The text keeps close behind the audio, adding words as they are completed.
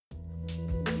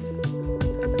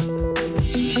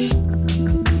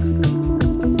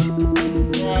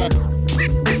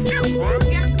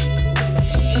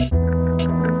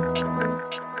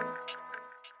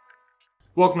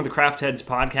Welcome to the Craft Heads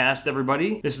podcast,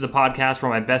 everybody. This is a podcast where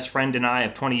my best friend and I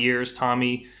of 20 years,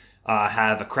 Tommy,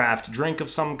 have a craft drink of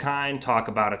some kind, talk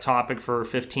about a topic for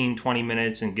 15, 20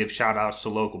 minutes, and give shout-outs to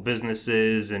local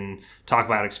businesses and talk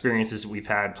about experiences we've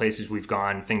had, places we've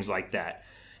gone, things like that.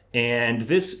 And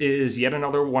this is yet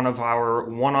another one of our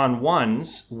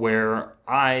one-on-ones where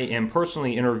I am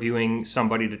personally interviewing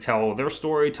somebody to tell their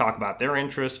story, talk about their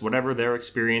interests, whatever their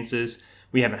experience is.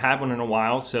 We haven't had one in a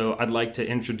while, so I'd like to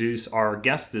introduce our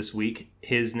guest this week.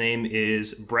 His name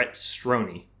is Brett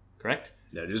Stroney, correct?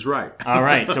 That is right. All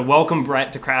right, so welcome,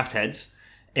 Brett, to Craft Heads.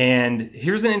 And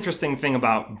here's an interesting thing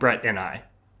about Brett and I.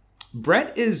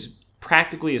 Brett is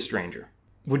practically a stranger.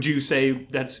 Would you say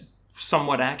that's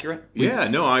somewhat accurate? Yeah,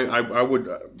 no, I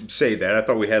would say that. I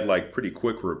thought we had like pretty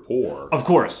quick rapport. Of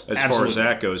course, as absolutely. far as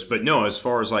that goes. But no, as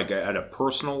far as like at a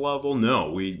personal level,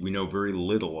 no, we know very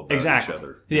little about each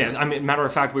other. Yeah, I mean, matter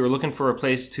of fact, we were looking for a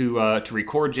place to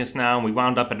record just now, and we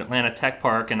wound up at Atlanta Tech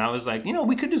Park, and I was like,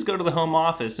 we could just go to the home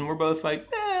office, and we're both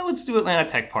like, let's do Atlanta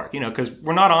Tech Park, because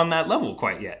we're not on that level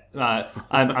quite yet.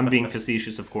 I'm being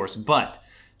facetious, of course, but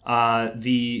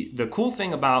the cool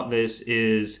thing about this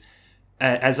is,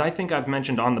 as I think I've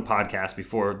mentioned on the podcast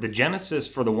before, the genesis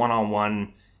for the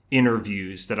one-on-one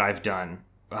interviews that I've done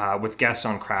with guests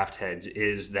on Craft Heads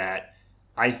is that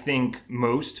I think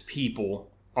most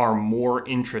people are more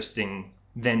interesting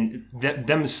than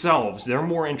themselves. They're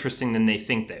more interesting than they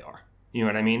think they are. You know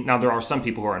what I mean? Now, there are some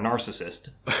people who are narcissists,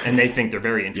 and they think they're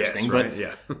very interesting. Yes, right,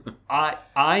 yeah.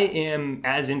 I am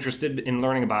as interested in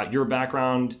learning about your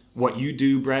background, what you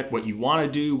do, Brett, what you want to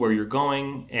do, where you're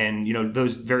going, and,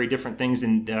 those very different things.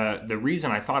 And the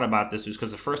reason I thought about this was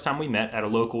because the first time we met at a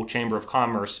local Chamber of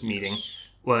Commerce meeting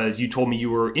was you told me you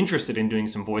were interested in doing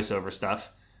some voiceover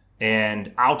stuff.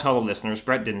 And I'll tell the listeners,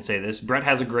 Brett didn't say this, Brett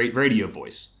has a great radio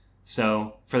voice.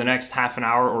 So for the next half an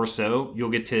hour or so, you'll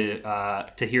get to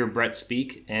hear Brett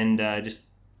speak and just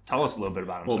tell us a little bit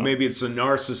about himself. Well, maybe it's a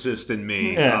narcissist in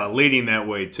me leading that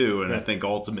way too, and I think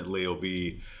ultimately it'll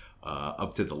be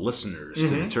up to the listeners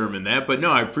to determine that. But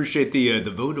no, I appreciate the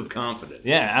vote of confidence.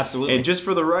 Yeah, absolutely. And just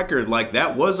for the record, like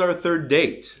that was our third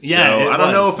date. Yeah, so I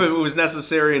don't know if it was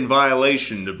necessary in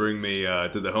violation to bring me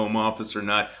to the home office or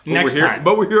not. But Next time.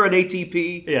 But we're here at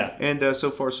ATP. Yeah. And so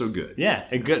far so good.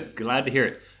 Yeah, good. Glad to hear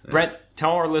it. Brett,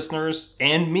 tell our listeners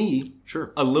and me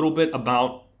a little bit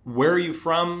about where are you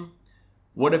from,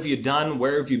 what have you done,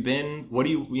 where have you been, what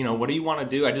do you want to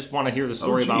do? I just want to hear the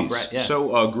story about Brett. Yeah.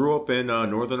 So grew up in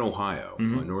northern Ohio,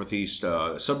 northeast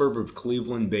suburb of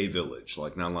Cleveland, Bay Village.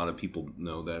 Like not a lot of people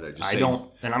know that. I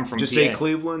don't, and I'm from just PA. Say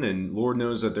Cleveland, and Lord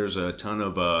knows that there's a ton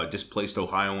of displaced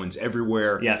Ohioans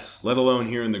everywhere. Yes. Let alone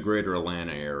here in the greater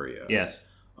Atlanta area. Yes.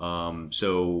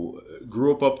 So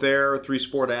grew up there,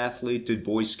 3-sport athlete, did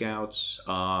Boy Scouts,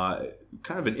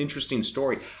 kind of an interesting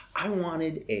story. I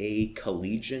wanted a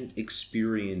collegiate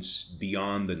experience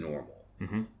beyond the normal.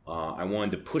 I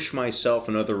wanted to push myself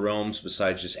in other realms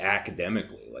besides just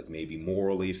academically, like maybe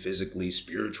morally, physically,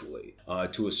 spiritually,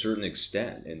 to a certain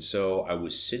extent. And so I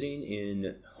was sitting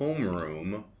in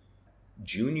homeroom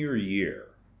junior year.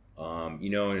 And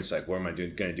it's like, what am I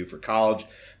going to do for college?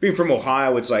 Being from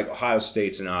Ohio, it's like Ohio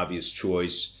State's an obvious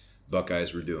choice.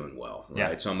 Buckeyes were doing well,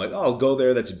 right? Yeah. So I'm like, I'll go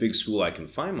there. That's a big school. I can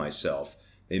find myself.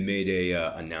 They made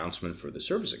a announcement for the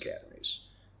service academies.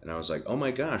 And I was like, oh my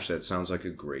gosh, that sounds like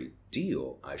a great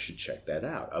deal. I should check that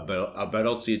out. I bet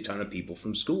I'll see a ton of people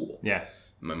from school. Yeah.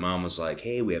 My mom was like,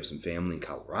 hey, we have some family in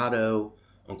Colorado.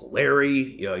 Uncle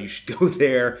Larry, you should go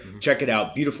there, check it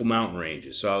out. Beautiful mountain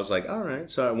ranges. So I was like, all right.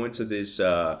 So I went to this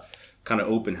kind of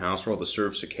open house where all the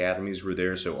service academies were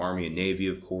there. So Army and Navy,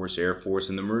 of course, Air Force,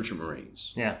 and the Merchant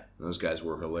Marines. Yeah. And those guys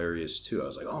were hilarious, too. I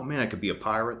was like, oh, man, I could be a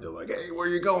pirate. They're like, hey, where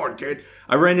you going, kid?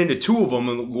 I ran into two of them.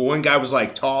 And one guy was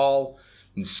like tall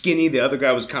and skinny. The other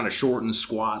guy was kind of short and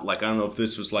squat. Like, I don't know if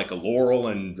this was like a Laurel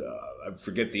and... I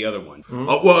forget the other one.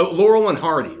 Laurel and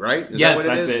Hardy, right? Is yes, that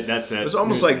what it that's is? it. That's it. It was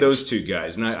almost like those two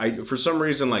guys, and I for some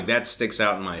reason like that sticks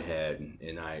out in my head.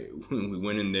 And when we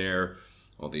went in there,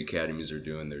 all the academies are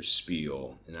doing their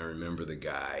spiel, and I remember the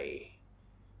guy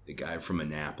from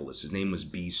Annapolis. His name was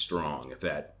B Strong. If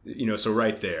that, so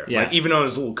right there, like even on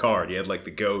his little card, he had like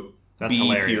the goat. That's B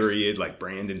hilarious. period, like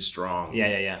Brandon Strong.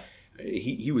 Yeah.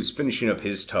 He was finishing up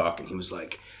his talk, and he was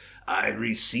like, I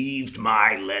received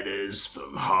my letters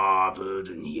from Harvard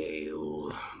and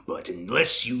Yale, but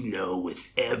unless you know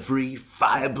with every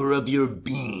fiber of your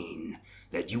being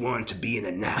that you want to be an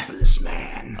Annapolis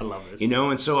man. I love this.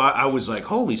 And so I was like,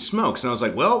 holy smokes. And I was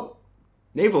like, well,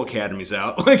 Naval Academy's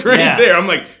out. Like there. I'm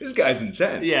like, this guy's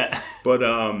intense. Yeah. But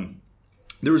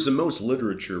there was the most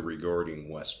literature regarding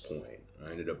West Point.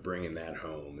 I ended up bringing that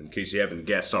home. In case you haven't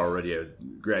guessed already, I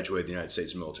graduated the United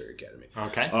States Military Academy.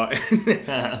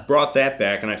 Okay. Brought that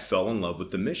back, and I fell in love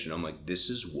with the mission. I'm like, this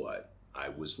is what I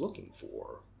was looking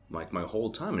for, like my whole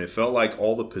time. And it felt like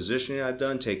all the positioning I've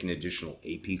done, taking additional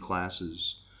AP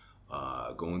classes,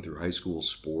 going through high school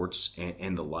sports,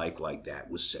 and the like that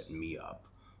was setting me up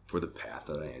for the path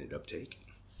that I ended up taking.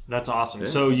 That's awesome. Yeah.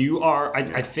 So you are,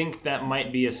 I think that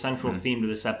might be a central theme to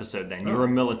this episode then. You're a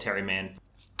military man.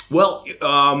 Well,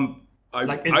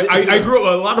 I grew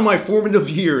up, a lot of my formative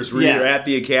years were either at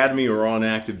the academy or on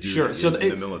active duty in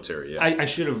the military. Yeah. I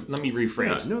should have, let me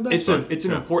rephrase. Yeah, no, that's it's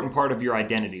an important part of your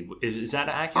identity. Is that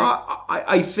accurate?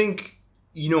 I think,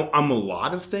 I'm a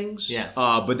lot of things. Yeah.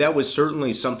 But that was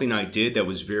certainly something I did that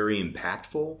was very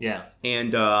impactful. Yeah.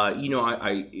 And,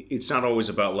 it's not always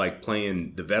about like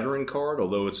playing the veteran card,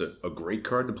 although it's a great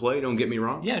card to play. Don't get me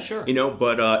wrong. Yeah, sure.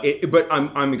 But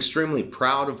I'm extremely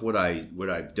proud of what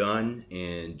I've done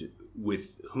and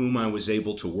with whom I was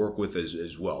able to work with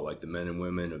as well, like the men and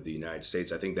women of the United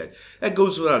States. I think that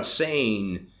goes without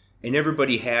saying. And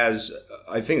everybody has,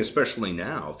 I think, especially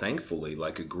now, thankfully,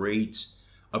 like a great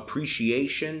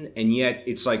appreciation, and yet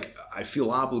it's like I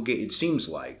feel obligated. It seems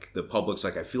like the public's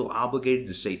like, I feel obligated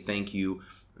to say thank you.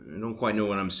 I don't quite know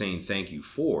what I'm saying thank you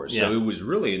for. So it was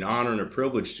really an honor and a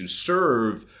privilege to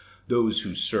serve those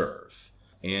who serve.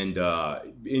 And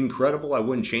incredible. I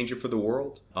wouldn't change it for the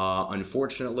world.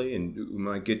 Unfortunately, and we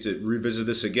might get to revisit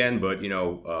this again, but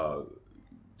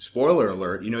spoiler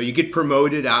alert, you get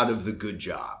promoted out of the good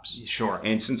jobs. Sure.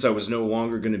 And since I was no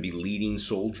longer going to be leading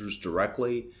soldiers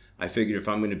directly, I figured if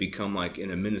I'm going to become like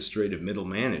an administrative middle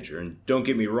manager, and don't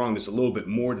get me wrong, there's a little bit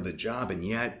more to the job, and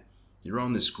yet you're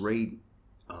on this great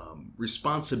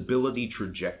responsibility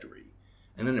trajectory,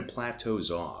 and then it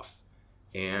plateaus off.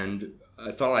 And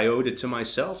I thought I owed it to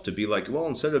myself to be like, well,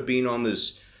 instead of being on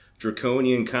this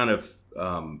draconian kind of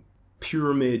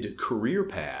pyramid career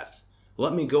path,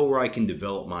 let me go where I can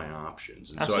develop my options.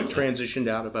 And Absolutely. So I transitioned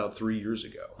out about 3 years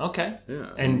ago. Okay.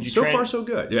 Yeah. And so far so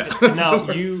good. Yeah.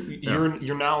 Now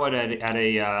you're now at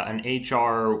an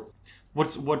HR.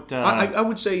 I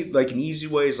would say like an easy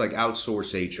way is like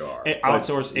outsource HR.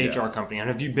 HR company. And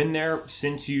have you been there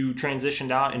since you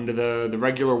transitioned out into the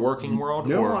regular working world?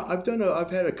 No,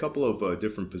 I've had a couple of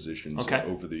different positions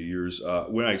over the years.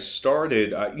 When I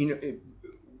started,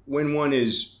 when one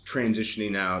is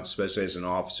transitioning out, especially as an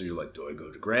officer, you're like, do I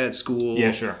go to grad school?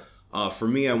 Yeah, sure. For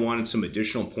me, I wanted some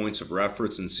additional points of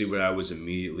reference and see what I was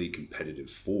immediately competitive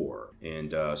for.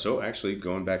 And so actually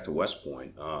going back to West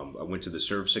Point, I went to the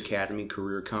Service Academy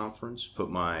Career Conference, put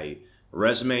my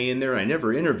resume in there. I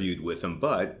never interviewed with them,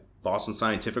 but Boston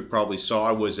Scientific probably saw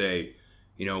I was a,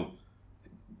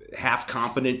 half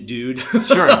competent dude.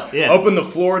 Sure, yeah. Up in the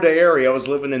Florida area. I was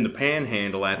living in the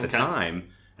Panhandle at the time.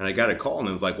 And I got a call, and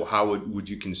it was like, well, how would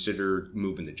you consider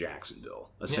moving to Jacksonville,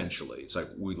 essentially? Yeah. It's like,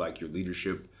 we like your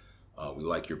leadership. We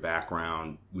like your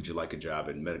background. Would you like a job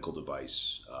in medical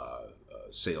device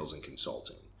sales and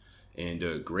consulting? And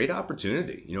a great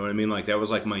opportunity. You know what I mean? Like, that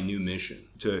was like my new mission.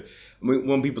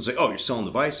 When people say, oh, you're selling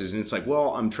devices, and it's like,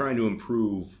 well, I'm trying to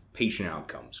improve patient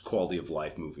outcomes, quality of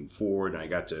life moving forward. And I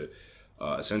got to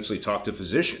essentially talk to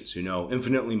physicians who know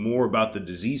infinitely more about the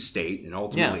disease state and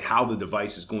ultimately how the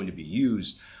device is going to be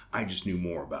used. I just knew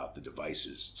more about the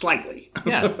devices, slightly.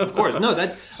 Yeah, of course. No,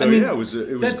 it was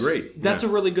great. That's a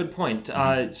really good point.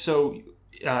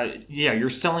 You're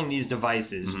selling these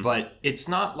devices, but it's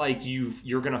not like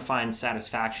you're going to find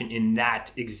satisfaction in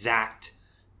that exact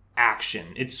action.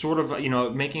 It's sort of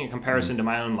making a comparison to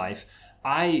my own life.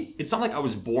 It's not like I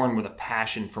was born with a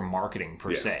passion for marketing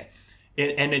per se.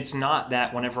 And it's not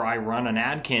that whenever I run an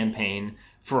ad campaign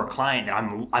for a client that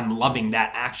I'm loving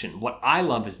that action. What I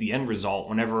love is the end result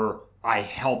whenever I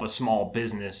help a small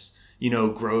business,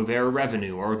 grow their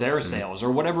revenue or their sales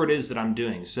or whatever it is that I'm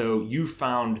doing. So you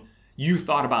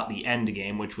thought about the end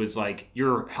game, which was like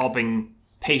you're helping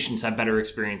patients have better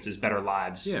experiences, better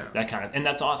lives, that kind of, and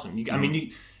that's awesome.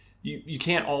 You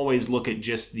can't always look at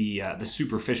just the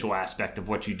superficial aspect of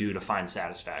what you do to find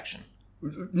satisfaction.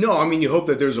 No, I mean, you hope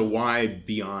that there's a why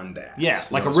beyond that. Yeah,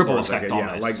 like a ripple effect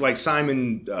almost. Like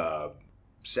Simon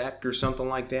Sek or something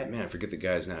like that. Man, I forget the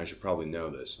guy's name. I should probably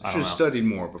know this. I should have studied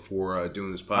more before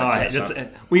doing this podcast.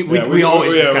 We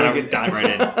always just kind of dive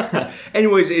right in.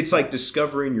 Anyways, it's like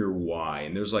discovering your why.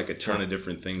 And there's like a ton of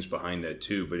different things behind that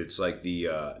too. But it's like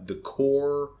the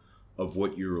core of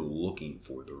what you're looking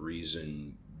for, the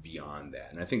reason beyond that.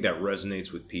 And I think that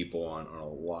resonates with people on a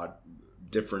lot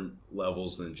different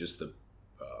levels than just the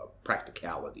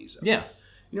practicalities of it.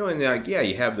 And like,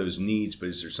 you have those needs, but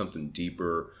is there something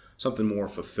deeper, something more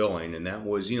fulfilling? And that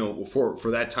was,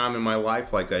 for that time in my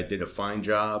life, like I did a fine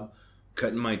job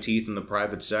cutting my teeth in the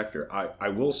private sector. I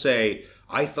will say,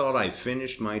 I thought I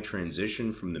finished my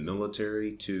transition from the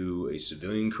military to a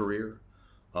civilian career,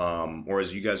 or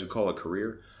as you guys would call a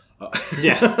career.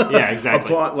 Yeah,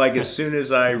 exactly. Like as soon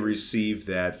as I received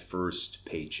that first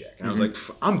paycheck, and I was like,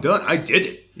 I'm done. I did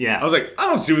it. Yeah. I was like, I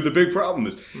don't see what the big problem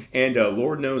is. And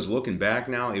Lord knows, looking back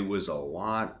now, it was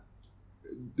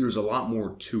there's a lot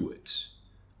more to it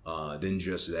than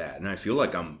just that. And I feel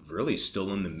like I'm really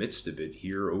still in the midst of it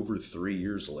here over 3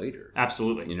 years later.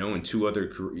 Absolutely. And 2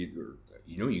 other,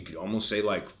 you could almost say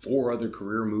like 4 other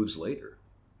career moves later.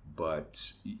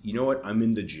 But you know what? I'm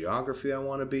in the geography I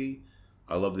want to be.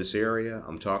 I love this area.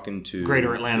 I'm talking to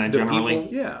Greater Atlanta generally.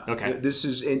 People. Yeah. Okay. This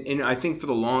is, and I think for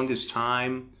the longest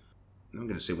time, I'm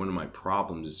going to say one of my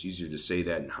problems. It's easier to say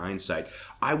that in hindsight.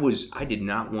 I did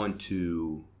not want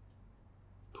to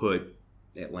put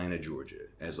Atlanta, Georgia,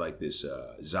 as like this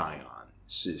Zion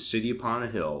city upon a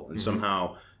hill, and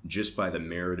somehow just by the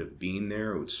merit of being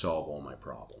there, it would solve all my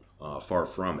problem. Far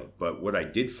from it. But what I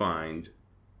did find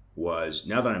was,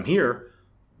 now that I'm here,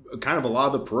 kind of a lot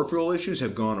of the peripheral issues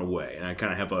have gone away, and I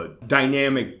kind of have a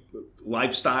dynamic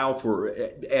lifestyle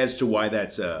as to why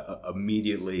that's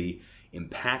immediately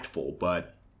impactful.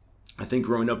 But I think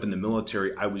growing up in the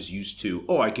military, I was used to,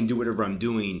 I can do whatever I'm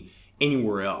doing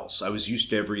anywhere else. I was used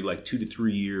to every 2 to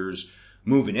 3 years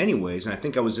moving anyways, and I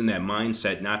think I was in that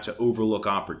mindset not to overlook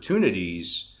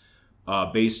opportunities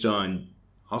based on,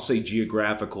 I'll say,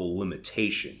 geographical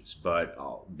limitations. But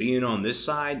being on this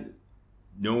side,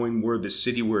 knowing where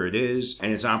it is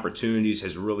and its opportunities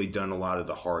has really done a lot of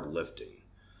the hard lifting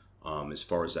as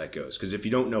far as that goes. Because if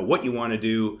you don't know what you want to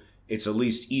do, it's at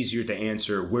least easier to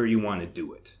answer where you want to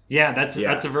do it. Yeah, that's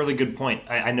a really good point.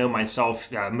 I know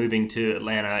myself moving to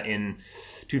Atlanta in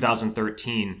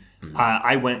 2013,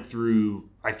 I went through,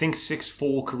 I think, 6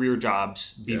 full career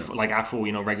jobs, before, like actual,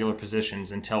 regular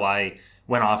positions, until I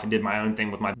went off and did my own thing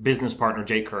with my business partner,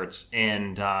 Jake Kurtz.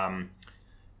 And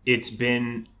it's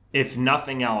been, if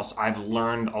nothing else, I've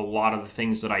learned a lot of the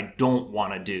things that I don't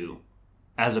want to do,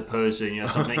 as opposed to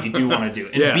something that you do want to do.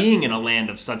 And being in a land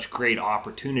of such great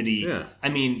opportunity, I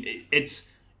mean,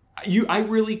 I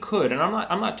really could, and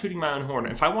I'm not tooting my own horn.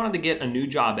 If I wanted to get a new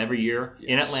job every year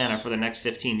in Atlanta for the next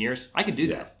 15 years, I could do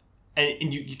that.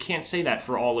 And you can't say that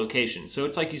for all locations. So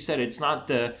it's like you said, it's not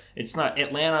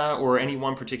Atlanta or any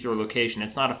one particular location.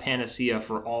 It's not a panacea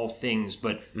for all things,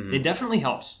 but it definitely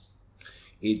helps.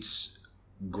 It's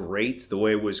great the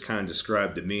way it was kind of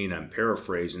described to me, and I'm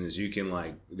paraphrasing, is you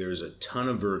can there's a ton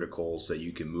of verticals that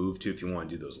you can move to if you want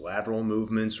to do those lateral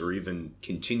movements or even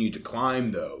continue to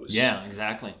climb those. Yeah,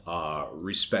 exactly.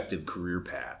 Respective career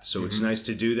paths. So it's nice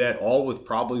to do that, all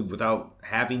without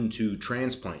having to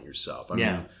transplant yourself. I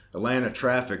mean, Atlanta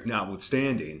traffic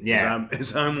notwithstanding,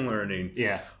 as I'm learning.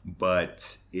 Yeah.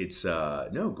 But it's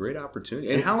great opportunity.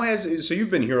 And so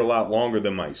you've been here a lot longer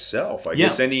than myself. I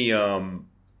guess any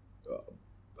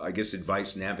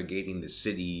advice navigating the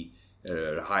city at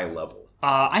a high level?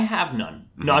 I have none.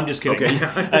 No, I'm just kidding.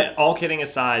 Okay. All kidding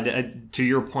aside, to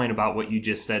your point about what you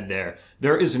just said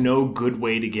there is no good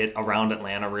way to get around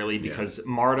Atlanta, really, because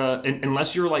MARTA,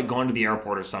 unless you're going to the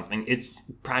airport or something, it's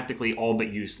practically all but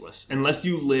useless, unless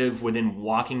you live within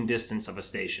walking distance of a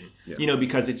station,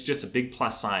 because it's just a big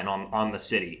plus sign on the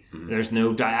city. There's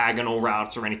no diagonal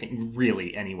routes or anything,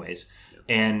 really, anyways.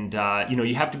 And,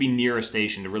 you have to be near a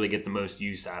station to really get the most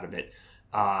use out of it.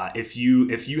 If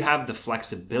you have the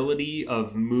flexibility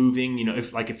of moving,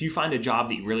 if you find a job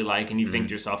that you really like and you think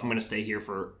to yourself, I'm going to stay here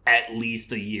for at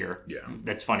least a year. Yeah.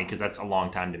 That's funny because that's a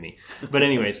long time to me. But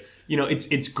anyways,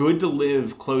 it's good to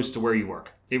live close to where you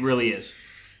work. It really is.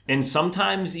 And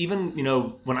sometimes even,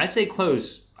 when I say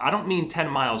close, I don't mean 10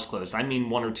 miles close. I mean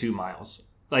 1 or 2 miles.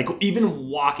 Even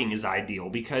walking is ideal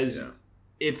because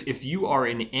if you are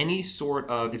in any sort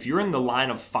of, if you're in the line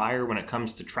of fire when it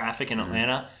comes to traffic in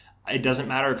Atlanta, it doesn't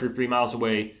matter if you're 3 miles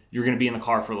away, you're going to be in the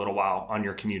car for a little while on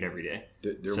your commute every day.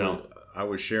 I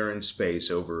was sharing space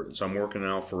so I'm working in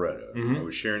Alpharetta. I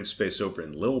was sharing space over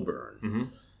in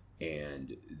Lilburn,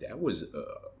 and that was a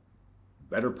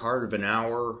better part of an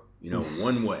hour,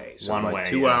 one way. So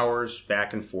 2 hours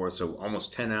back and forth, so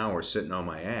almost 10 hours sitting on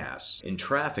my ass in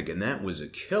traffic, and that was a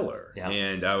killer. Yeah.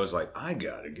 And I was like, I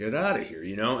got to get out of here,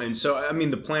 And so,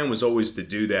 the plan was always to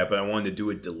do that, but I wanted to do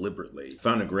it deliberately.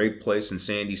 Found a great place in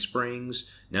Sandy Springs.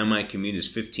 Now my commute is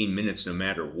 15 minutes no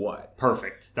matter what.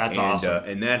 Perfect. That's awesome.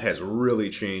 And that has really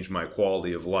changed my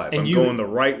quality of life. I'm going the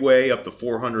right way up the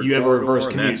 400 You have a reverse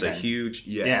commute, that's a huge...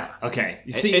 Yeah, okay.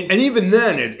 You see, and even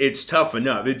then, it's tough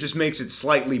enough. It just makes it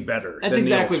slightly better. That's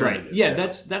exactly right. Yeah,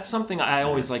 that's something I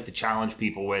always like to challenge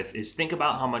people with, is think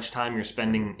about how much time you're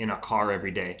spending in a car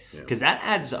every day. Because that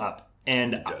adds up.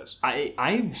 And It does.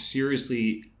 I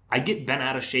seriously, I get bent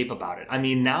out of shape about it. I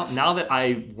mean, now that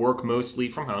I work mostly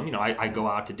from home, I go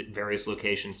out to various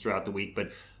locations throughout the week,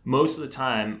 but most of the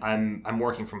time I'm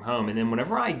working from home. And then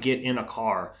whenever I get in a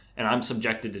car and I'm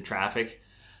subjected to traffic,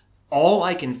 all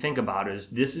I can think about is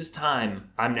this is time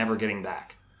I'm never getting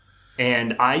back.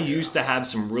 And I used to have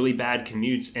some really bad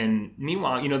commutes. And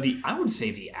meanwhile, I would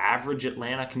say the average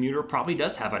Atlanta commuter probably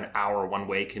does have an hour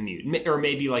one-way commute, or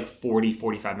maybe like 40,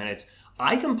 45 minutes.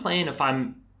 I complain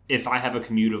if I have a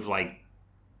commute of like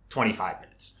 25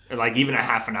 minutes or like even a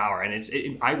half an hour.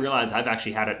 And I realize I've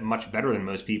actually had it much better than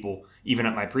most people, even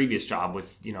at my previous job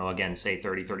with, again, say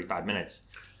 30, 35 minutes.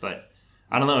 But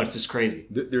I don't know. It's just crazy.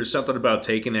 There's something about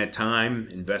taking that time,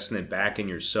 investing it back in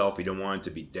yourself. You don't want it to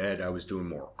be dead. I was doing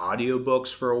more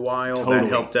audiobooks for a while. Totally. That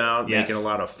helped out. Yes. Making a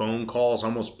lot of phone calls,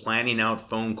 almost planning out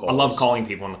phone calls. I love calling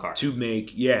people in the car. To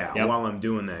make, while I'm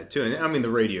doing that too. And I mean, the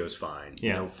radio's fine.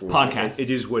 Yeah. For Podcasts. It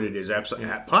is what it is. Absolutely.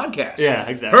 Yeah. Podcasts. Yeah,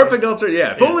 exactly. Perfect alternative.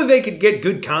 Yeah. If only they could get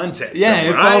good content. Yeah,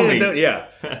 somewhere. if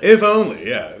only. If only.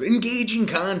 Yeah. Engaging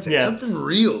content. Yeah. Something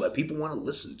real that people want to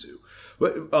listen to.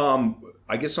 But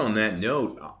I guess on that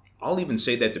note, I'll even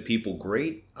say that to people,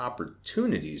 great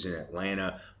opportunities in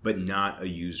Atlanta, but not a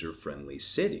user-friendly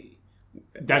city.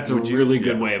 That's a really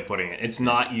good way of putting it. It's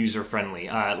not user-friendly.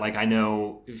 Like I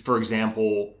know, for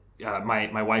example,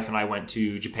 my wife and I went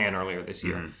to Japan earlier this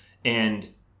year, and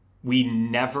we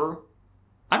never,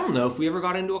 I don't know if we ever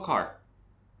got into a car.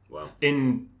 Wow.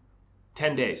 In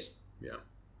 10 days. Yeah.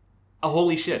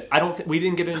 Holy shit. We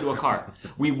didn't get into a car.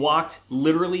 We walked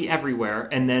literally everywhere,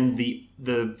 and then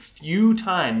the few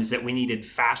times that we needed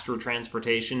faster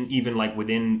transportation, even like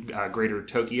within greater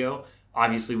Tokyo,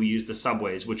 obviously we used the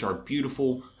subways, which are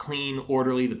beautiful, clean,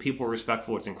 orderly. The people are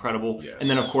respectful. It's incredible. Yes. And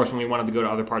then, of course, when we wanted to go to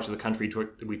other parts of the country,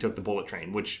 we took the bullet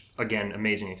train, which, again,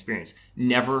 amazing experience.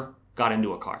 Never got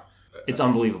into a car. It's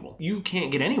unbelievable. You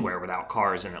can't get anywhere without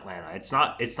cars in Atlanta. It's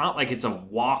not like it's a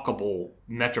walkable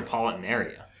metropolitan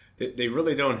area. They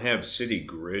really don't have city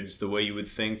grids the way you would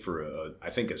think for,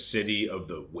 I think, a city of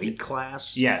the weight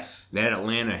class Yes. that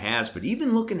Atlanta has. But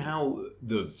even looking how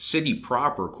the city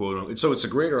proper, quote unquote, so it's a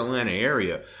greater Atlanta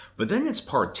area, but then it's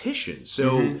partitioned.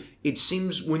 So it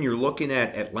seems when you're looking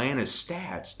at Atlanta's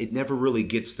stats, it never really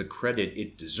gets the credit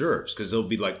it deserves. Because they'll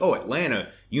be like, oh, Atlanta,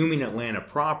 you mean Atlanta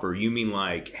proper, you mean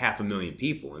like 500,000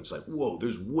 people. And it's like, whoa,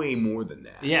 there's way more than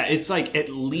that. Yeah, it's like at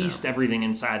least everything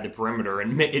inside the perimeter,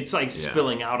 and it's like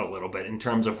spilling out a little bit in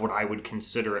terms of what I would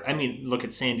consider. I mean, look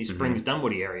at Sandy Springs,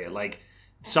 Dunwoody area. Like,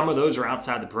 some of those are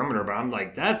outside the perimeter, but I'm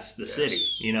like, that's the city.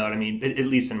 You know what I mean? At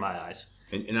least in my eyes.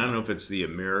 And I don't know if it's the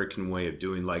American way of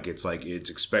doing, like it's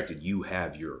expected you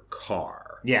have your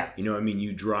car. Yeah. You know what I mean?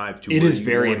 You drive to It where is you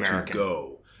very want American. to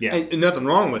go. Yeah. And nothing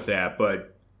wrong with that,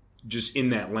 but just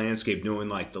in that landscape, knowing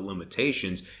like the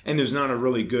limitations, and there's not a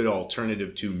really good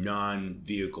alternative to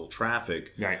non-vehicle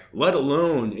traffic, Right. let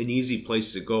alone an easy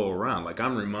place to go around. Like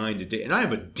I'm reminded, and I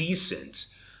have a decent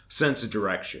sense of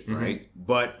direction, right?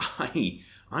 But I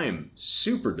am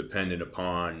super dependent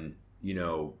upon,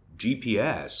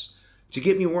 GPS to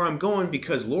get me where I'm going,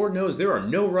 because Lord knows there are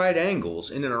no right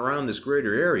angles in and around this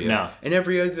greater area. No. And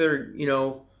every other,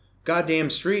 goddamn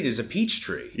street is a peach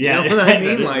tree. Yeah. You know what I That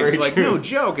mean? is very Like true. no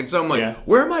joke. And so I'm like,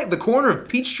 where am I? The corner of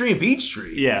Peachtree and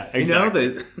Peachtree. Yeah,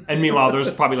 exactly. And meanwhile,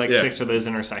 there's probably like 6 of those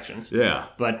intersections. Yeah.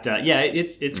 But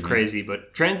it's crazy.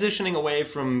 But transitioning away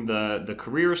from the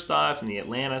career stuff and the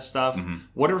Atlanta stuff,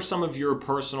 what are some of your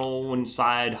personal and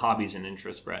side hobbies and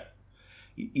interests, Brett?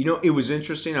 It was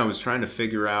interesting. I was trying to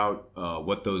figure out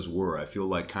what those were. I feel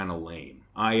like kind of lame.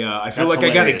 I feel That's like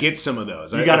I got to hilarious. get some of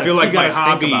those. I feel like my think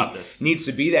hobby about this. needs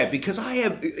to be that, because I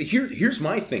have here's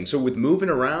my thing. So with moving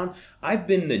around, I've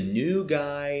been the new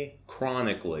guy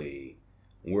chronically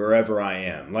wherever I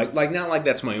am. Like not like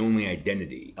that's my only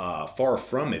identity. Far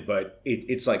from it, but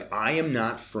it's like I am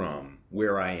not from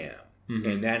where I am,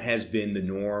 and that has been the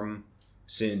norm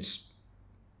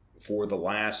for the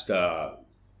last.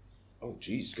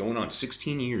 Going on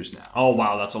 16 years now. Oh,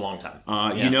 wow, that's a long time.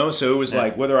 So it was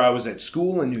like whether I was at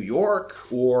school in New York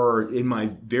or in my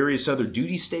various other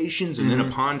duty stations, and then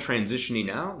upon transitioning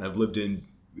out, I've lived in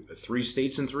 3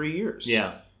 states in 3 years.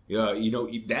 Yeah.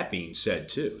 That being said,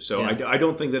 too. So I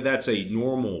don't think that that's a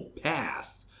normal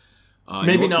path.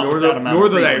 Maybe not with that amount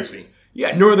of frequency.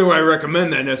 Nor do I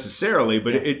recommend that necessarily,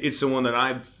 but it's the one that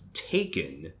I've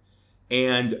taken.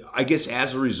 And I guess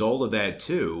as a result of that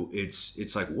too,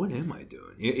 it's like, what am I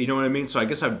doing? You know what I mean? So I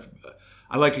guess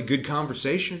I like a good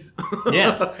conversation.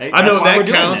 Yeah, I know that's why that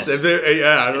counts. This.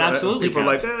 Yeah, I it absolutely people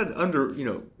counts. are like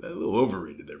a little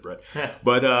overrated there, Brett.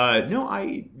 But no,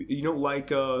 I like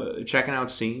checking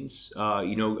out scenes.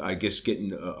 I guess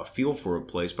getting a feel for a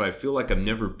place. But I feel like I've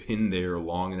never been there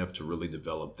long enough to really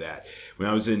develop that. When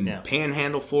I was in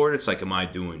Panhandle, Florida, it's like, am I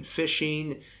doing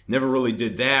fishing? Never really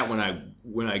did that.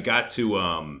 When I got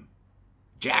to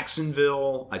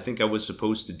Jacksonville, I think I was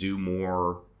supposed to do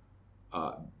more.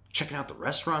 Checking out the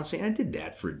restaurant scene. I did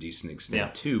that for a decent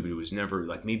extent too, but it was never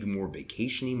like maybe more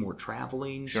vacationing, more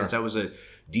traveling, since I was a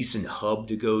decent hub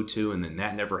to go to, and then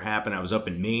that never happened. I was up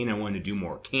in Maine. I wanted to do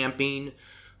more camping,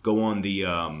 go on the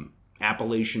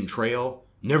Appalachian Trail.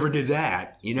 Never did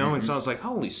that, and so I was like,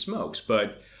 holy smokes.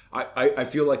 But I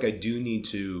feel like I do need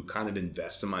to kind of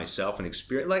invest in myself and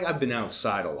experience. Like, I've been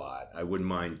outside a lot. I wouldn't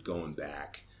mind going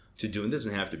back to doing. It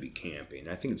doesn't have to be camping.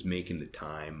 I think it's making the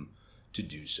time to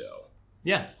do so.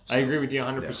 Yeah, I agree with you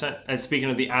 100%. Yeah. And speaking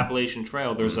of the Appalachian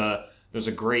Trail, there's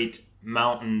a great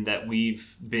mountain that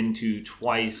we've been to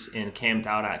twice and camped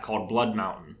out at called Blood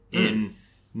Mountain in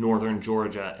northern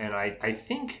Georgia, and I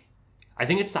think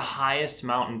it's the highest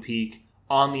mountain peak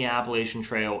on the Appalachian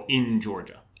Trail in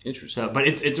Georgia. Interesting. So, but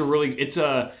it's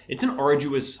an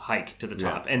arduous hike to the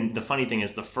top. Yeah. And the funny thing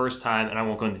is, the first time, and I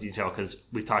won't go into detail because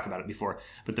we've talked about it before,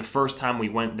 but the first time we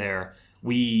went there,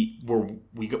 we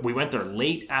went there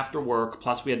late after work.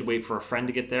 Plus, we had to wait for a friend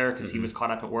to get there because he was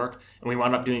caught up at work, and we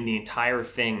wound up doing the entire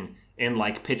thing in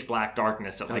like pitch black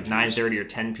darkness at like 9:30 or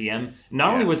 10 p.m.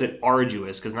 Not only was it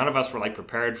arduous because none of us were like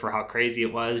prepared for how crazy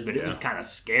it was, but it was kind of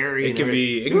scary. It can get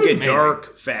amazing.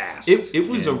 Dark fast. It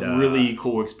was a really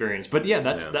cool experience. But yeah,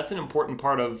 that's an important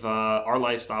part of our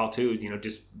lifestyle too.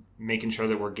 Just making sure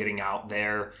that we're getting out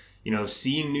there.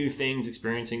 Seeing new things,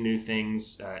 experiencing new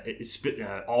things,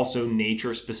 also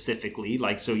nature specifically.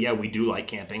 Like, so yeah, we do like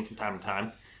camping from time to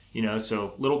time,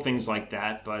 so little things like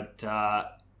that. But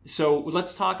so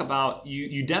let's talk about,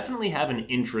 you definitely have an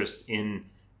interest in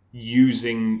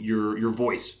using your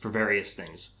voice for various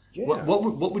things. Yeah.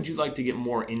 What would you like to get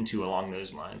more into along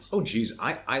those lines? Oh, geez.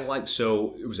 I like,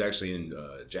 so it was actually in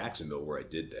Jacksonville where I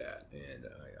did that. And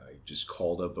I just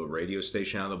called up a radio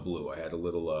station out of the blue. I had a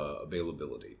little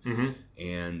availability. Mm-hmm.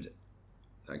 And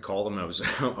I called them. I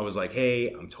was like, hey,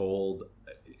 I'm told,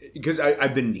 because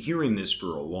I've been hearing this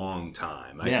for a long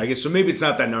time. I guess, so maybe it's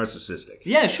not that narcissistic.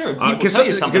 Yeah, sure.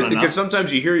 Because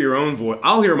sometimes you hear your own voice.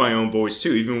 I'll hear my own voice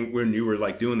too. Even when you were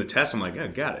like doing the test, I'm like, oh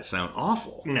God, it sounds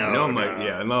awful. I'm like,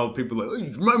 yeah. And all people are like,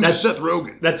 oh, remind me of Seth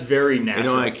Rogen. That's very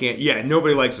natural. I can't. Yeah,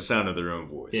 nobody likes the sound of their own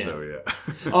voice. Yeah. So yeah.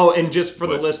 Oh, and just for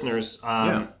the listeners,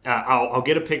 I'll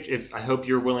get a picture. I hope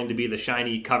you're willing to be the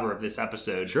shiny cover of this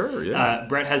episode. Sure. Yeah.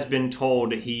 Brett has been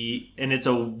told and it's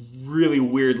a really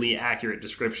weirdly accurate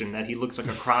description, that he looks like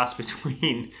a cross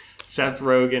between Seth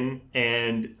Rogen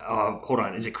and hold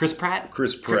on, is it Chris Pratt?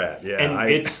 Chris Pratt, yeah.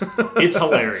 And it's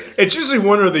hilarious. It's usually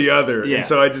one or the other, and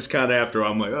so I just kind of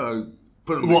I'm like, oh,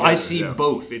 put them together. I see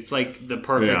both. It's like the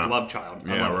perfect love child.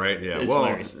 Yeah, right. Yeah. It's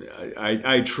hilarious.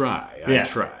 I try.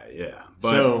 Yeah.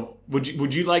 But, so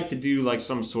would you like to do like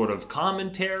some sort of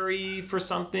commentary for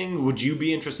something? Would you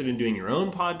be interested in doing your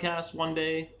own podcast one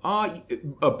day?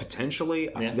 Potentially.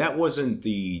 Yeah. That wasn't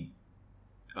the.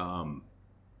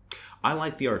 I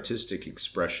like the artistic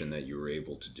expression that you were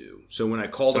able to do. So when I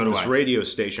called up this radio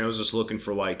station, I was just looking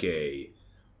for like a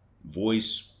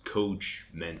voice coach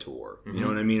mentor. Mm-hmm. You know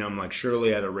what I mean? I'm like,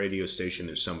 surely at a radio station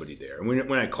there's somebody there. And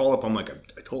when I call up, I'm like,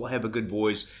 I totally have a good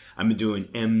voice. I've been doing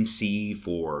MC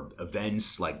for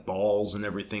events like balls and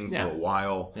everything for a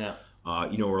while. Yeah.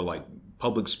 Or like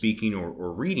public speaking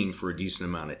or reading for a decent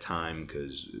amount of time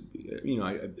because,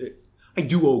 I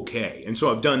do okay. And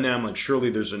so I've done that. I'm like, surely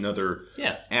there's another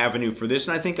avenue for this.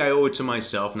 And I think I owe it to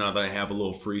myself now that I have a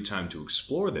little free time to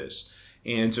explore this.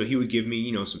 And so he would give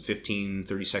me, some 15,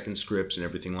 30-second scripts and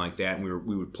everything like that. And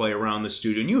we would play around the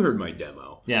studio. And you heard my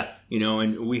demo. Yeah.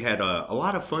 And we had a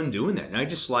lot of fun doing that. And I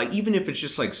just like, even if it's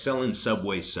just like selling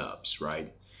Subway subs,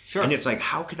 right? Sure. And it's like,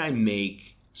 how can I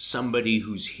make somebody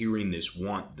who's hearing this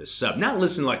want the sub, not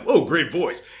listen like, oh, great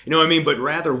voice, but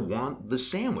rather want the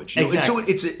sandwich. Exactly. And so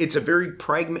it's a very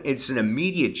it's an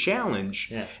immediate challenge,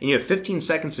 and you have 15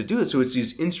 seconds to do it. So it's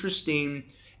these interesting,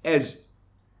 as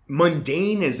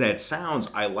mundane as that sounds,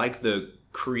 I like the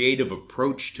creative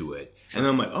approach to it. Sure. And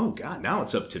I'm like, oh God, now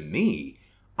it's up to me.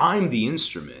 I'm the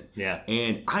instrument. Yeah.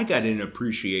 And I got an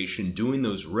appreciation doing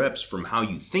those reps from how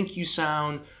you think you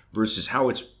sound versus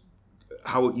how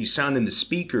you sound in the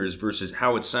speakers versus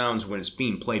how it sounds when it's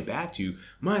being played back to you.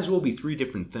 Might as well be three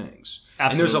different things.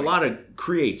 Absolutely. And there's a lot of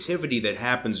creativity that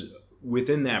happens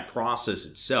within that process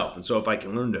itself. And so if I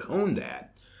can learn to hone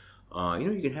that,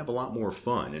 you can have a lot more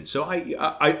fun. And so I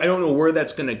don't know where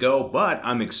that's going to go, but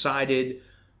I'm excited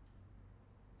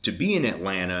to be in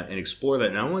Atlanta and explore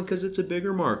that, not only because it's a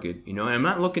bigger market, and I'm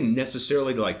not looking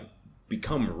necessarily to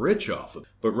become rich off of it,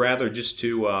 but rather just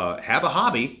to have a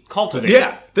hobby. Cultivate.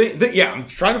 Yeah. I'm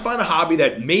trying to find a hobby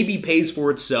that maybe pays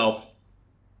for itself.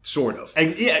 Sort of.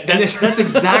 Yeah, that's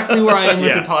exactly where I am with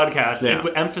Yeah. the podcast. Yeah.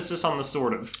 Emphasis on the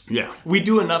sort of. Yeah. We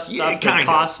do enough stuff that kinda.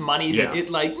 costs money that Yeah.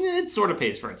 it sort of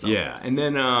pays for itself. Yeah. And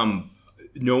then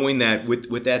knowing that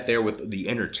with that there, with the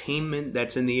entertainment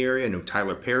that's in the area, I know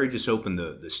Tyler Perry just opened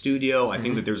the studio. I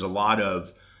think that there's a lot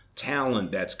of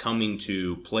talent that's coming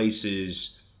to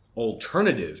places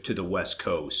alternative to the West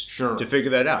Coast Sure. to figure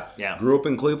that out. Yeah. Grew up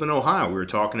in Cleveland, Ohio. We were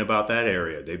talking about that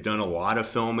area. They've done a lot of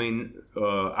filming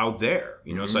out there,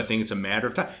 so I think it's a matter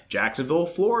of time. Jacksonville,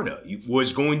 Florida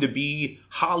was going to be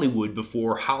Hollywood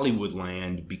before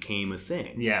Hollywoodland became a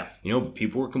thing. Yeah. But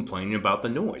people were complaining about the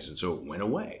noise, and so it went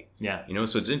away. Yeah.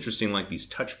 So it's interesting, these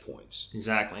touch points.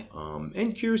 Exactly.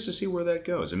 And curious to see where that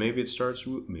goes. And maybe it starts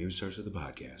with the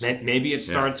podcast. Maybe it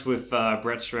starts with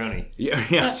Brett Stroni.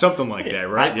 Yeah, something like that,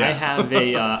 right? I have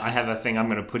a thing. I'm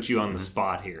going to put you on the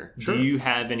spot here. Sure. Do you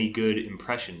have any good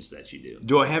impressions that you do?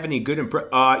 Do I have any good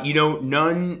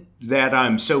none that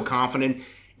I'm so confident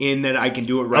in that I can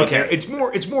do it right Okay.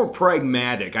 there. It's more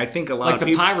pragmatic. I think a lot of The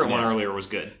people... pirate one earlier was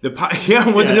good.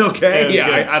 Was it okay? Yeah,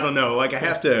 it was good. I don't know. I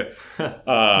have to...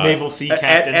 Naval Sea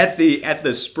Captain. At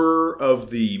the spur of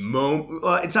the moment...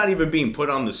 it's not even being put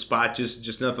on the spot,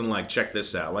 just nothing like, check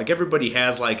this out. Everybody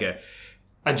has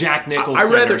a Jack Nicholson.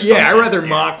 I rather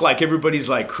mock everybody's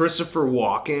Christopher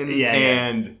Walken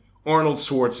and Arnold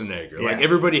Schwarzenegger. Yeah.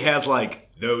 Everybody has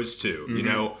those two,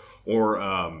 or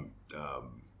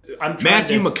I'm trying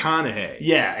Matthew to- McConaughey.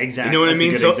 Yeah, exactly. You know what I That's a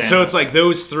mean? good So example. it's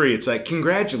those three. It's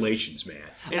congratulations, man.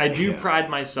 I do pride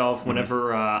myself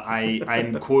whenever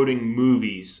I'm quoting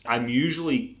movies. I'm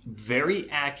usually very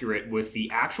accurate with the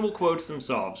actual quotes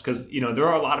themselves because, there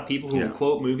are a lot of people who will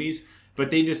quote movies,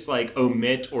 but they just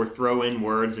omit or throw in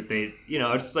words that they,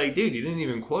 it's dude, you didn't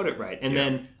even quote it right. And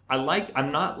then I'm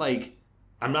not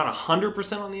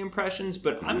 100% on the impressions,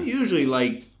 but I'm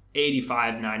usually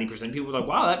 85, 90%. People are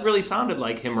wow, that really sounded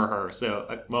like him or her. So,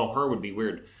 her would be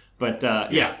weird. But I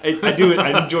do it.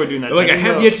 I enjoy doing that. I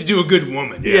have yet to do a good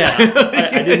woman. Yeah,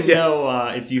 I didn't know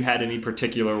if you had any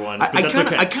particular ones. But that's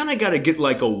okay. I kind of got to get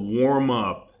a warm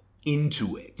up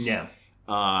into it. Yeah.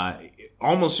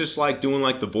 Almost just doing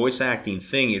the voice acting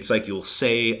thing. It's you'll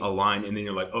say a line and then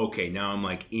you're okay, now I'm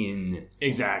in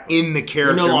the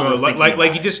character no longer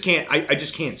mode. You just can't. I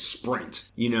just can't sprint.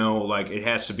 It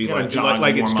has to be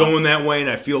it's going that way, and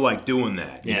I feel doing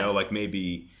that. You know,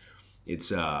 maybe. It's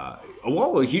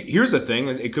here's the thing.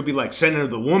 It could be Senator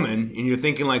the Woman, and you're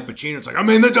thinking Pacino. It's I'm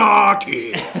in the dark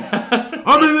here.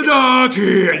 I'm in the dark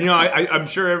here. And, I'm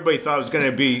sure everybody thought it was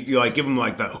gonna be give him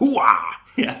the hoo-ah.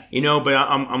 Yeah. But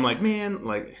I'm man,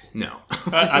 no.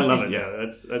 I love it. Yeah,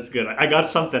 that's good. I got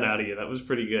something out of you. That was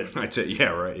pretty good. I'd say, yeah,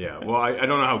 right, yeah. Well, I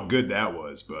don't know how good that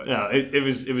was, but no, it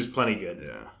was plenty good.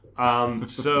 Yeah.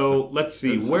 So let's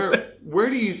see. Where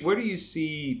do you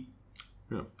see?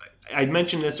 Yeah. I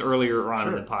mentioned this earlier on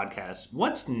in Sure. the podcast.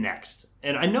 What's next?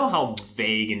 And I know how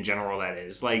vague in general that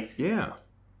is. Yeah.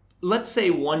 Let's say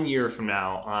 1 year from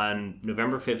now, on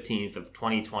November 15th of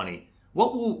 2020,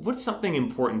 what's something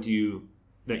important to you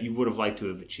that you would have liked to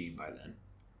have achieved by then?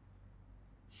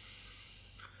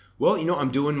 Well,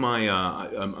 I'm doing my.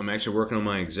 I'm actually working on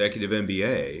my executive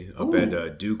MBA up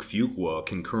at Duke Fuqua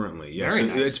concurrently. Yes, Very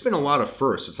nice. It's been a lot of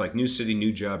firsts. It's new city,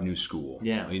 new job, new school.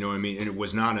 Yeah. You know what I mean? And it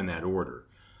was not in that order.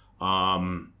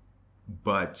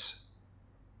 But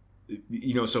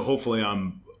so hopefully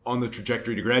I'm on the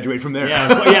trajectory to graduate from there. Yeah,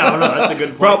 no, that's a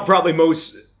good point. Probably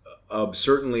most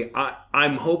certainly.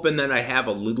 I'm hoping that I have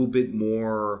a little bit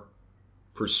more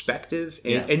perspective,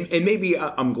 and maybe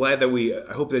I'm glad that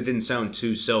I hope that didn't sound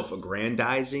too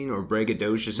self-aggrandizing or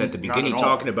braggadocious at the beginning,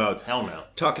 talking about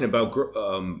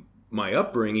my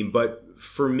upbringing. But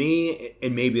for me,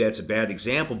 and maybe that's a bad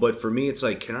example, but for me, it's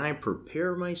can I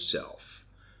prepare myself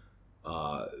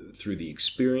through the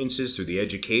experiences, through the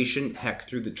education, heck,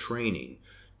 through the training,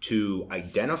 to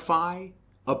identify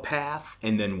a path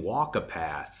and then walk a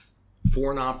path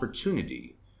for an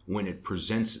opportunity when it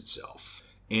presents itself.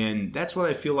 And that's what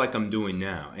I feel like I'm doing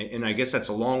now. And I guess that's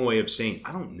a long way of saying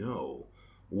I don't know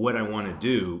what I want to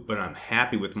do, but I'm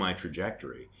happy with my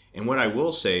trajectory. And what I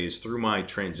will say is through my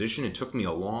transition, it took me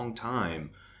a long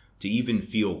time to even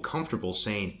feel comfortable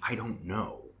saying I don't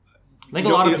know. I think a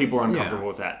lot of people are uncomfortable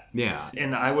with that. Yeah.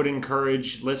 And I would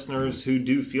encourage listeners who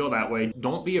do feel that way,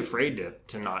 don't be afraid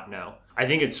to not know. I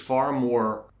think it's far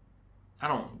more,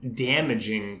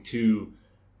 damaging to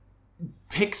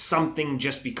pick something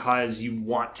just because you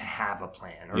want to have a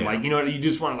plan, or Yeah. like, you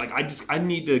just want to, like, I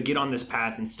need to get on this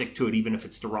path and stick to it even if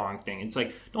it's the wrong thing. It's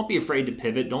like, don't be afraid to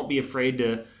pivot. Don't be afraid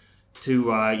to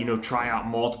try out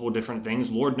multiple different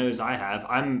things. Lord knows I have.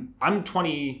 I'm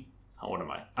 20. How old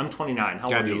am I? I'm 29. How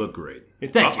old God, are you you? look great.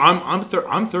 Thank you.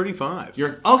 I'm 35.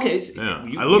 You're okay. So Yeah,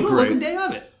 you, I look you great. Look a day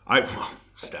of it.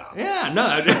 Stop. Yeah,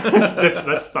 no,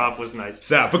 that stop was nice.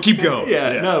 Stop, but keep going.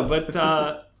 Yeah, no,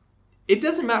 but it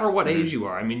doesn't matter what age you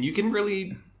are. I mean, you can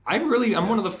really. I'm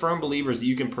one of the firm believers that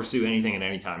you can pursue anything at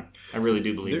any time. I really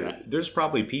do believe that. There's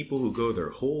probably people who go their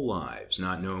whole lives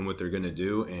not knowing what they're going to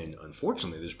do, and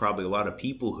unfortunately, there's probably a lot of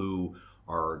people who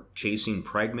are chasing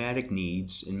pragmatic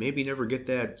needs and maybe never get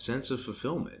that sense of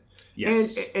fulfillment.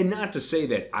 Yes. And not to say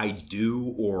that I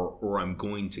do or I'm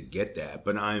going to get that,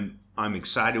 but I'm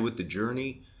excited with the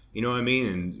journey. You know what I mean?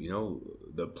 And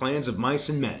the plans of mice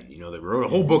and men. They wrote a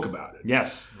whole book about it.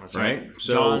 Yes, that's right.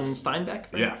 So, John Steinbeck.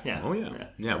 Right? Yeah. Yeah. Oh yeah.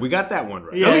 Yeah. We got that one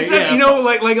right. Yeah, at least yeah.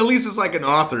 like at least it's like an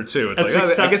author too. It's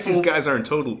like I guess these guys aren't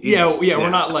total idiots. Yeah. We're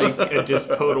not like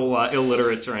just total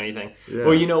illiterates or anything. Yeah.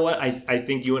 Well, you know what? I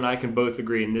think you and I can both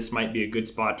agree, and this might be a good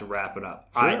spot to wrap it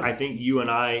up. Sure. I think you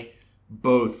and I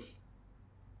both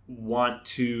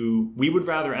we would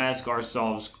rather ask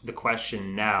ourselves the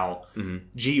question now,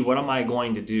 gee, what am I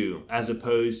going to do? As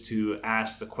opposed to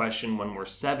ask the question when we're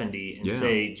 70 and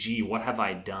say, gee, what have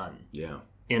I done? Yeah.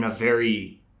 In a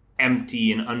very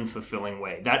empty and unfulfilling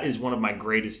way. That is one of my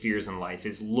greatest fears in life,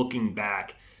 is looking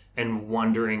back and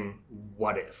wondering,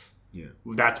 what if? Yeah.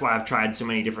 That's why I've tried so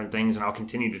many different things, and I'll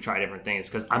continue to try different things,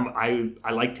 because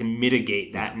I like to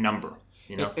mitigate that number.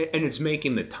 And it's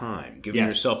making the time, giving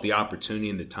yourself the opportunity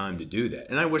and the time to do that.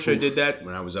 And I wish I did that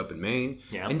when I was up in Maine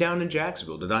and down in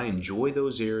Jacksonville. Did I enjoy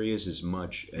those areas as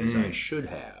much as I should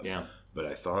have? Yeah. But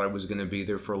I thought I was going to be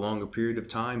there for a longer period of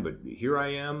time. But here I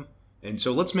am. And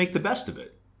so let's make the best of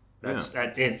it.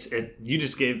 You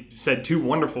just said two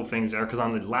wonderful things there, because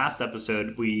on the last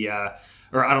episode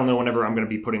or I don't know whenever I'm going to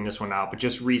be putting this one out, but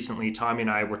just recently, Tommy and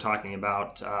I were talking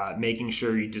about making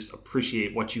sure you just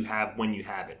appreciate what you have when you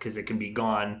have it, because it can be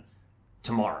gone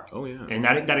tomorrow. Oh, yeah. And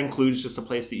that includes just the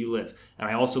place that you live. And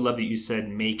I also love that you said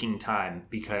making time,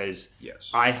 because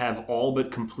I have all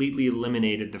but completely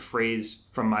eliminated the phrase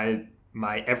from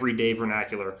my everyday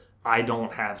vernacular, I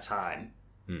don't have time,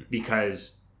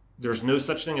 because there's no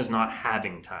such thing as not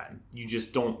having time. You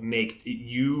just don't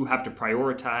you have to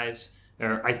prioritize.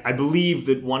 I believe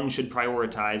that one should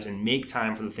prioritize and make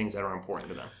time for the things that are important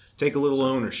to them. Take a little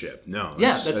ownership. No,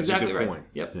 that's exactly a good right. point.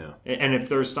 Yep. Yeah. And if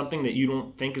there's something that you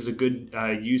don't think is a good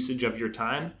usage of your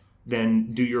time,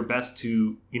 then do your best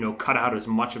to cut out as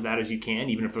much of that as you can,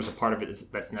 even if there's a part of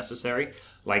it that's necessary,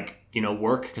 like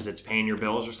work because it's paying your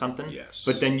bills or something. Yes.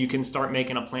 But then you can start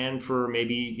making a plan for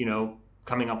maybe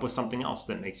coming up with something else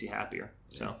that makes you happier.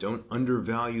 So don't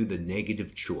undervalue the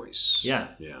negative choice. Yeah.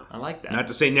 Yeah. I like that. Not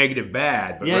to say negative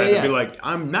bad, but rather be like,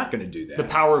 I'm not going to do that. The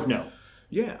power of no.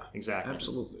 Yeah. Exactly.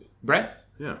 Absolutely. Brett?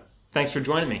 Yeah. Thanks for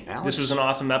joining me. Alex. This was an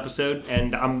awesome episode,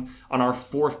 and I'm on our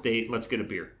 4th date. Let's get a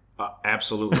beer.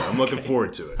 Absolutely. I'm looking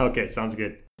forward to it. Okay, sounds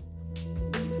good.